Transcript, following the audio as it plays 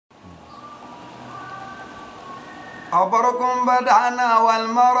أبرق بدعنا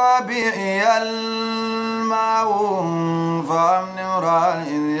والمرابيع يلمع فأمن امرأ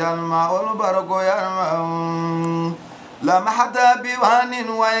إذ يلمع البرق يلمع لمحت بوهن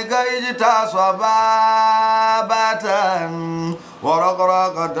ويقيجت صبابة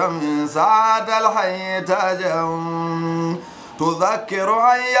ورقراقة من ساعة الحي تاجم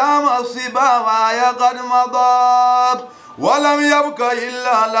تذكر أيام الصبا وهي قد مضت ولم يبق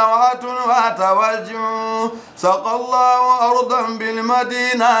إلا لوعة وتوجع سقى الله أرضا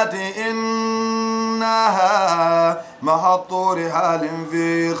بالمدينة إنها محط رحال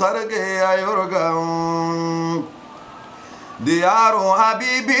في خرقها يرقع ديار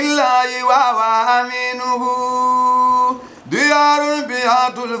حبيب الله وهو أمينه ديار بها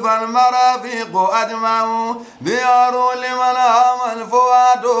تلفى المرافيق أجمع ديار لمن هام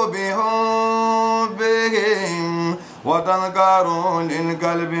الفؤاد بحبهم وتذكار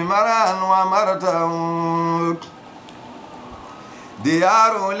للقلب مرا ومرتا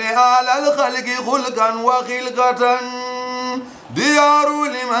ديار لآل الخلق خلقا وخلقة ديار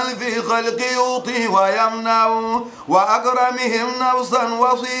لمن في خلق يعطي ويمنع وأكرمهم نفسا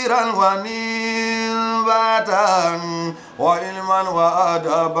وصيرا ونباتا وعلما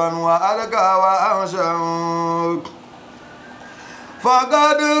وأدبا وألقى وأمشا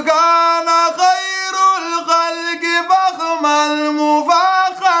فقد كان خير الخلق فخما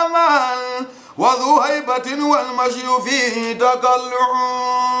مفخما وذو هيبة والمشي فيه تقلع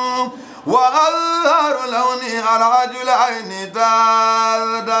وأظهر لوني العجل عين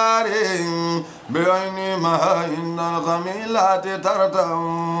دار بعين ما إن الخميلات ترتع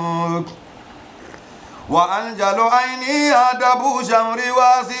وأنجل عيني أدب شمر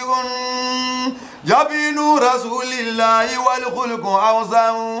واسع جبين رسول الله والخلق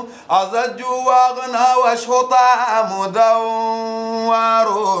أوسع أزج وأغنى واشهطا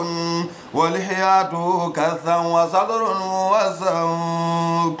مدور ولحياته كثا وصدر موسع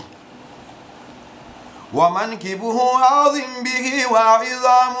ومنكبه عظيم به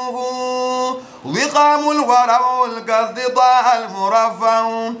وعظامه ضخام الورع كالقطاع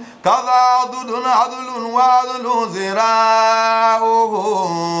المرفع كذا عضل وعضل زراعه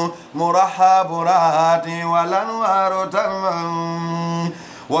مرحب راتي والأنوار تلمع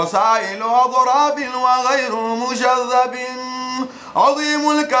وسائل أضراب وغير مشذب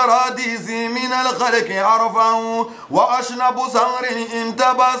عظيم الكراديس من الخلق عرفا وأشنب سمر إن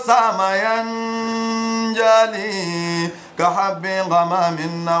تبسم ينجلي كحب غمام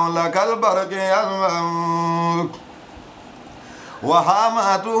نول كالبرق يلمع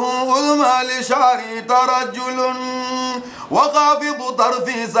وحامته أذمى لشعري ترجل وخافض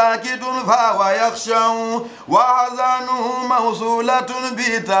طرفي ساكت فهو يخشى وأحزانه موصولة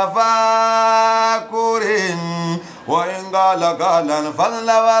بتفاكر وإن قال قالا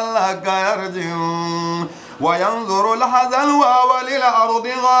فلك يرجع وينظر الحزن وللأرض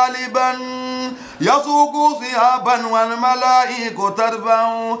غالبا يسوق ثيابا والملائك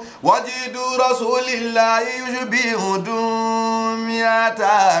تربع وجد رسول الله يشبه دمية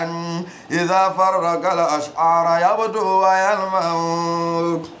إذا فرق الأشعار يبدو ويلمع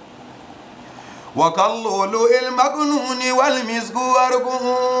وكاللؤلؤ المكنون والمسك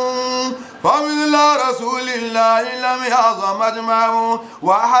ورقه فمثل رسول الله لم يعظم مجمع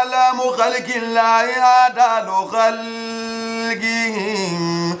وأحلام خلق الله آدال خلقهم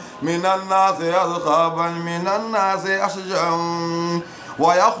من الناس أضخابا من الناس أشجع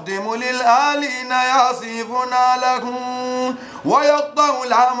ويخدم للآلين يصفنا له ويقطع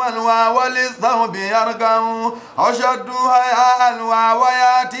العمل وللثوب يرقع أشد حياء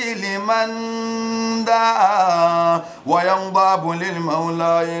وياتي لمن دعا وينضاب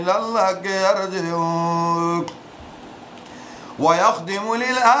للمولى إلى الله يرجع ويخدم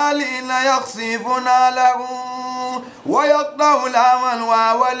للآلين يخصفنا له ويقطع العمل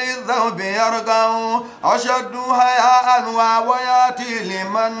وللذوب يرقع أشد حياء وياتي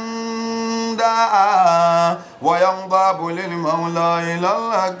لمن دعا وينضاب للمولى إلى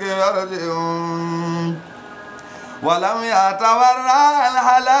الله يرجع ولم يتورع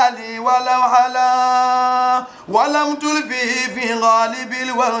الحلال ولو حلا ولم تلفه في غالب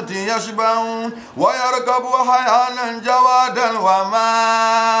الوقت يشبع ويركب حيانا جوادا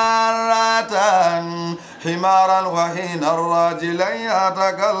ومارة حمارا وحين الراجل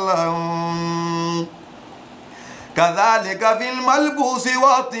يتكلم كذلك في الملبوس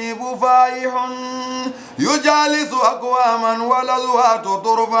والطيب فايح يجالس أقواما والأذوات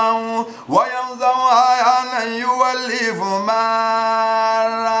ترفع وينزع أحيانا يولف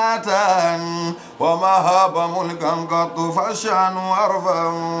مرة وما هاب ملكا قط فالشأن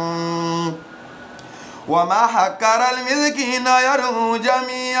أرفع وما حكر المسكين يرهو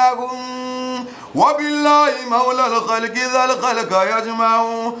جميعهم وبالله مولى الخلق ذا الخلق يجمع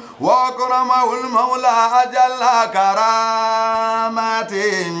وأكرمه المولى أجل كرامات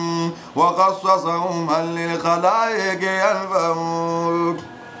وخصصه من للخلائق ينفع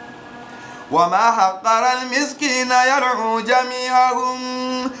وما حقر المسكين يرعو جميعهم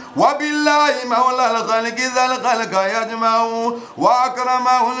وبالله مولى الخلق ذا الخلق يجمع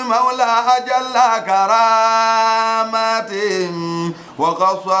وأكرمه المولى أجل كرامات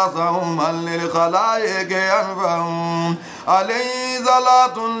وخصصه من للخلائق ينفع عليه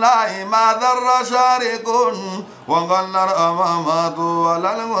صلاة الله ما ذر شارق وغلر أمامات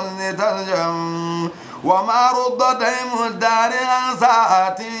ولا الغزن ترجم وما رد ديم الدار عن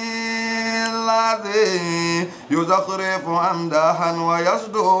ساعتي الذي يزخرف أمداحا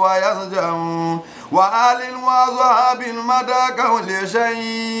ويصدو ويسجم وآل وأصحاب مدى كل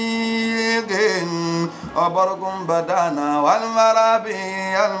شيء أبرق بدانا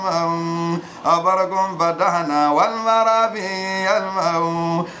والمرابي المو أبرق بدانا والمرابي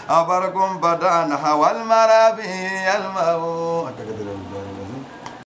المو أبرق بدانا والمرابي المو